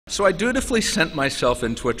So I dutifully sent myself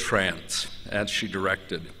into a trance, as she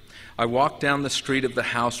directed. I walked down the street of the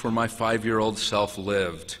house where my 5-year-old self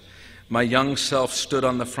lived. My young self stood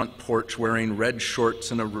on the front porch wearing red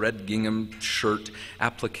shorts and a red gingham shirt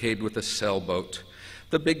appliqued with a sailboat.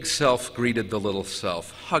 The big self greeted the little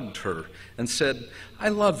self, hugged her, and said, "I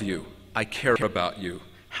love you. I care about you.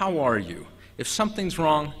 How are you? If something's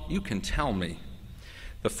wrong, you can tell me."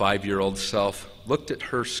 The 5-year-old self looked at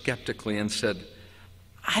her skeptically and said,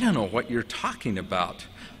 "I don't know what you're talking about.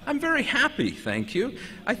 I'm very happy, thank you.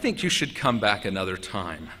 I think you should come back another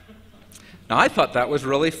time." Now, I thought that was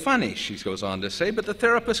really funny, she goes on to say, but the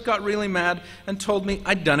therapist got really mad and told me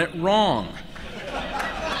I'd done it wrong.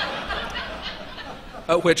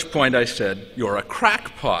 At which point I said, "You're a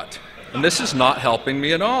crackpot, and this is not helping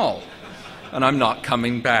me at all, and I'm not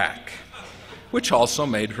coming back," which also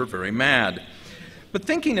made her very mad. But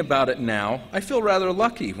thinking about it now, I feel rather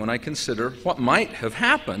lucky when I consider what might have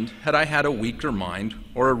happened had I had a weaker mind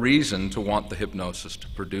or a reason to want the hypnosis to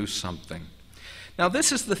produce something. Now,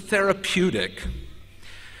 this is the therapeutic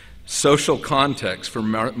social context for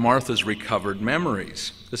Martha's recovered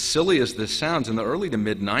memories. As silly as this sounds, in the early to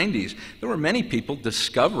mid-90s, there were many people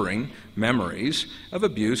discovering memories of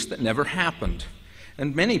abuse that never happened,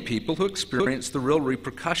 and many people who experienced the real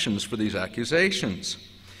repercussions for these accusations.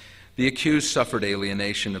 The accused suffered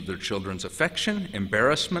alienation of their children's affection,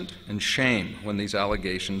 embarrassment, and shame when these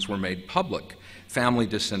allegations were made public. Family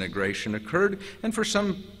disintegration occurred, and for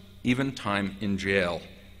some, even time in jail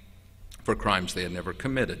for crimes they had never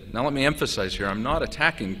committed. Now let me emphasize here, I'm not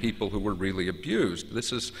attacking people who were really abused.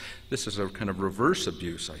 This is a kind of reverse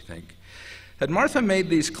abuse, I think. Had Martha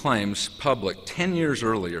made these claims public 10 years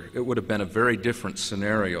earlier, it would have been a very different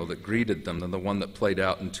scenario that greeted them than the one that played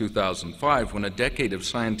out in 2005, when a decade of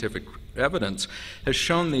scientific evidence has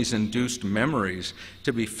shown these induced memories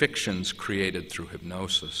to be fictions created through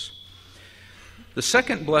hypnosis. The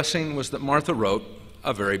second blessing was that Martha wrote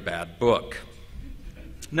a very bad book.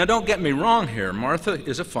 Now, don't get me wrong here. Martha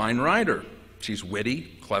is a fine writer. She's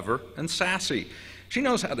witty, clever, and sassy. She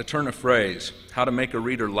knows how to turn a phrase, how to make a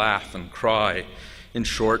reader laugh and cry. In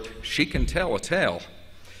short, she can tell a tale.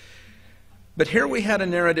 But here we had a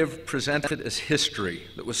narrative presented as history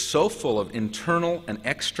that was so full of internal and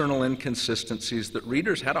external inconsistencies that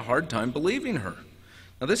readers had a hard time believing her.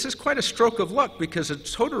 Now, this is quite a stroke of luck because, as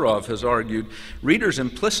Todorov has argued, readers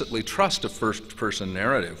implicitly trust a first-person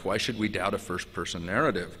narrative. Why should we doubt a first-person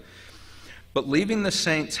narrative? But Leaving the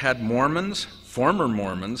Saints had Mormons, former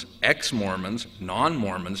Mormons, ex-Mormons,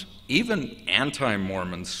 non-Mormons, even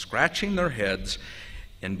anti-Mormons scratching their heads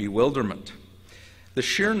in bewilderment. The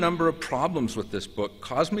sheer number of problems with this book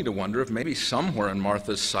caused me to wonder if maybe somewhere in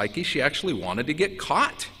Martha's psyche she actually wanted to get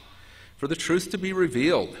caught, for the truth to be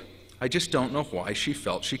revealed. I just don't know why she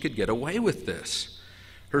felt she could get away with this.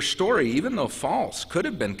 Her story, even though false, could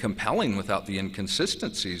have been compelling without the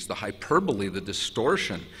inconsistencies, the hyperbole, the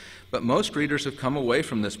distortion. But most readers have come away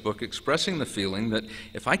from this book expressing the feeling that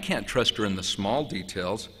if I can't trust her in the small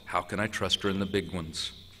details, how can I trust her in the big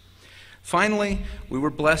ones? Finally, we were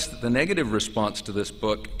blessed that the negative response to this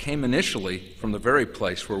book came initially from the very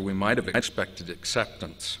place where we might have expected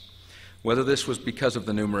acceptance. Whether this was because of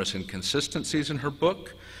the numerous inconsistencies in her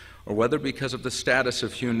book, or whether because of the status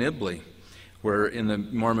of Hugh Nibley, where in the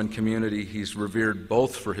Mormon community he's revered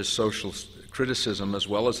both for his social criticism as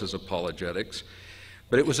well as his apologetics.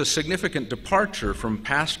 But it was a significant departure from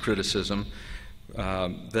past criticism,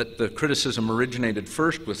 that the criticism originated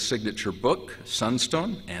first with Signature Book,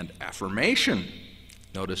 Sunstone, and Affirmation.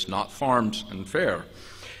 Notice not Farms and Fare.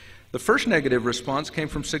 The first negative response came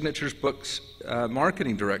from Signature's Book's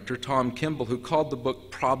marketing director, Tom Kimball, who called the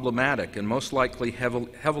book problematic and most likely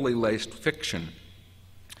heavily laced fiction.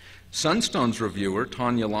 Sunstone's reviewer,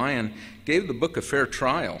 Tanya Lyon, gave the book a fair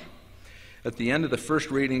trial. At the end of the first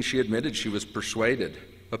reading, she admitted she was persuaded,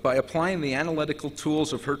 but by applying the analytical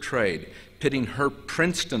tools of her trade, pitting her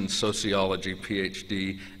Princeton sociology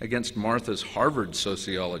PhD against Martha's Harvard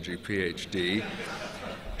sociology PhD,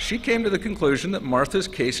 she came to the conclusion that Martha's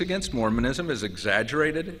case against Mormonism is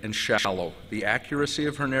exaggerated and shallow, the accuracy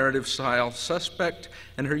of her narrative style suspect,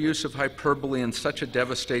 and her use of hyperbole in such a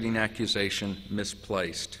devastating accusation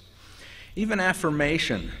misplaced. Even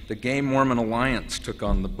Affirmation, the Gay Mormon Alliance, took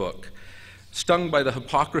on the book. Stung by the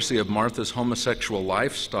hypocrisy of Martha's homosexual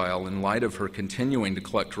lifestyle in light of her continuing to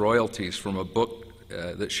collect royalties from a book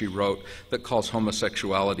that she wrote that calls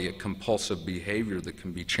homosexuality a compulsive behavior that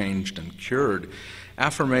can be changed and cured,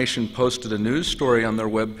 Affirmation posted a news story on their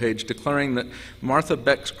webpage declaring that Martha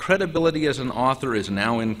Beck's credibility as an author is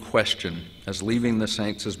now in question, as Leaving the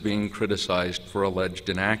Saints is being criticized for alleged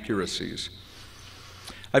inaccuracies.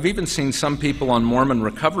 I've even seen some people on Mormon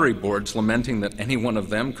recovery boards lamenting that any one of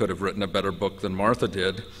them could have written a better book than Martha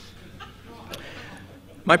did.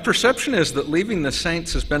 My perception is that Leaving the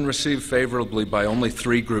Saints has been received favorably by only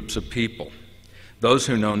three groups of people: those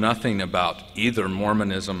who know nothing about either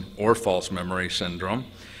Mormonism or false memory syndrome,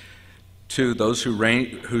 two, those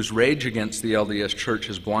whose rage against the LDS Church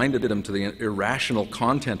has blinded them to the irrational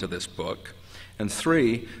content of this book, and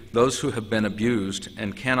three, those who have been abused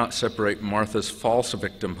and cannot separate Martha's false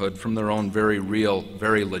victimhood from their own very real,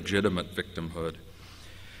 very legitimate victimhood.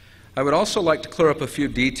 I would also like to clear up a few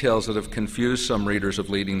details that have confused some readers of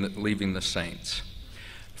Leaving the Saints.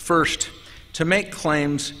 First, to make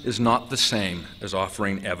claims is not the same as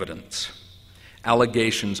offering evidence.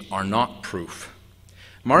 Allegations are not proof.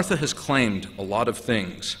 Martha has claimed a lot of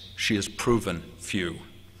things. She has proven few.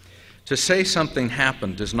 To say something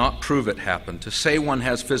happened does not prove it happened. To say one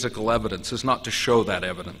has physical evidence is not to show that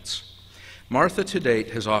evidence. Martha to date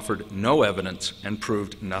has offered no evidence and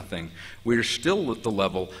proved nothing. We are still at the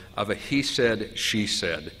level of a he said, she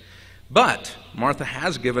said. But Martha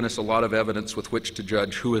has given us a lot of evidence with which to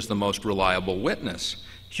judge who is the most reliable witness.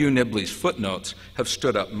 Hugh Nibley's footnotes have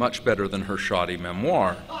stood up much better than her shoddy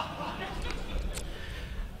memoir.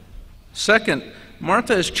 Second,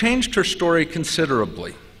 Martha has changed her story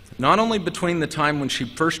considerably, not only between the time when she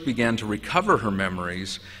first began to recover her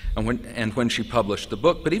memories and when she published the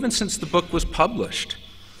book, but even since the book was published.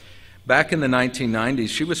 Back in the 1990s,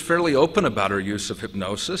 she was fairly open about her use of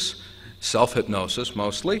hypnosis, self-hypnosis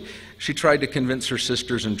mostly. She tried to convince her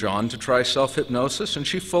sisters and John to try self-hypnosis, and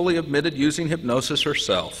she fully admitted using hypnosis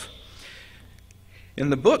herself. In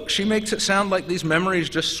the book, she makes it sound like these memories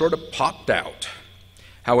just sort of popped out.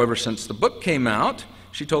 However, since the book came out,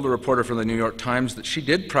 she told a reporter from the New York Times that she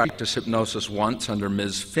did practice hypnosis once under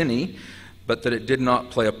Ms. Finney, but that it did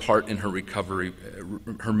not play a part in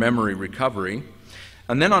her memory recovery.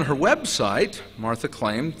 And then on her website, Martha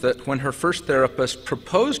claimed that when her first therapist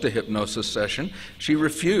proposed a hypnosis session, she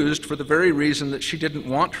refused for the very reason that she didn't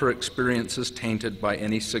want her experiences tainted by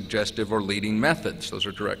any suggestive or leading methods. Those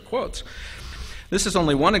are direct quotes. This is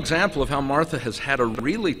only one example of how Martha has had a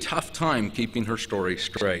really tough time keeping her story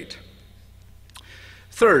straight.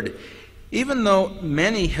 Third, even though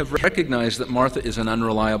many have recognized that Martha is an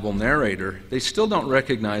unreliable narrator, they still don't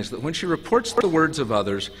recognize that when she reports the words of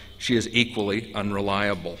others, she is equally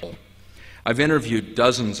unreliable. I've interviewed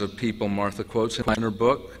dozens of people Martha quotes in her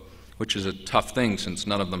book, which is a tough thing since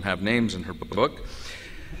none of them have names in her book.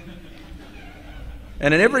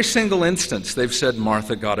 And in every single instance, they've said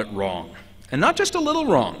Martha got it wrong. And not just a little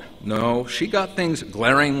wrong. No, she got things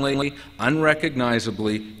glaringly,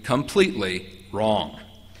 unrecognizably, completely wrong.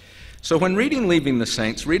 So when reading Leaving the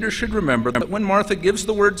Saints, readers should remember that when Martha gives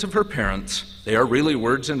the words of her parents, they are really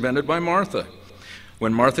words invented by Martha.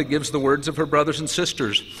 When Martha gives the words of her brothers and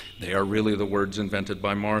sisters, they are really the words invented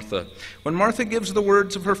by Martha. When Martha gives the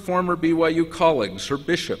words of her former BYU colleagues, her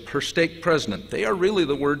bishop, her stake president, they are really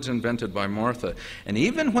the words invented by Martha. And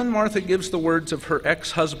even when Martha gives the words of her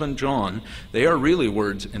ex-husband John, they are really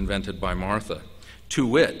words invented by Martha. To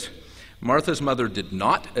wit, Martha's mother did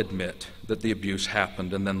not admit that the abuse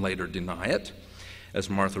happened and then later deny it, as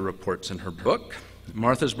Martha reports in her book.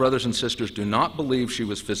 Martha's brothers and sisters do not believe she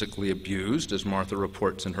was physically abused, as Martha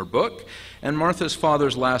reports in her book. And Martha's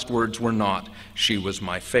father's last words were not, "She was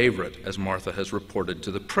my favorite," as Martha has reported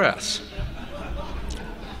to the press.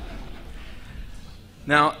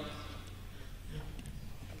 Now,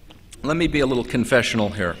 let me be a little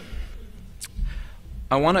confessional here.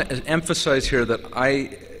 I want to emphasize here that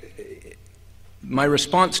my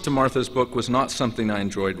response to Martha's book was not something I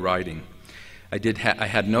enjoyed writing. I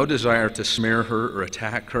had no desire to smear her or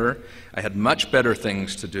attack her. I had much better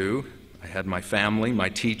things to do. I had my family, my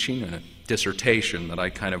teaching, and a dissertation that I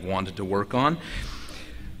kind of wanted to work on.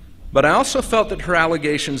 But I also felt that her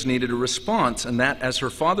allegations needed a response, and that as her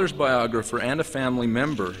father's biographer and a family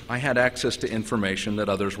member, I had access to information that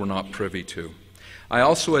others were not privy to. I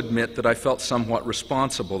also admit that I felt somewhat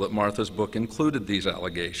responsible that Martha's book included these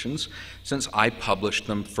allegations, since I published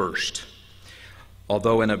them first,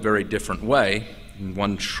 although in a very different way, in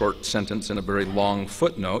one short sentence in a very long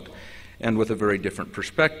footnote, and with a very different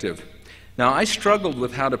perspective. Now, I struggled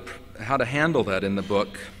with how to handle that in the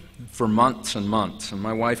book for months and months, and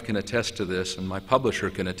my wife can attest to this, and my publisher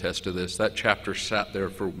can attest to this. That chapter sat there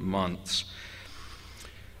for months.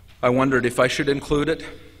 I wondered if I should include it.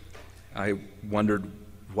 I wondered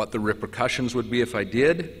what the repercussions would be if I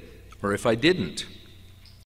did or if I didn't.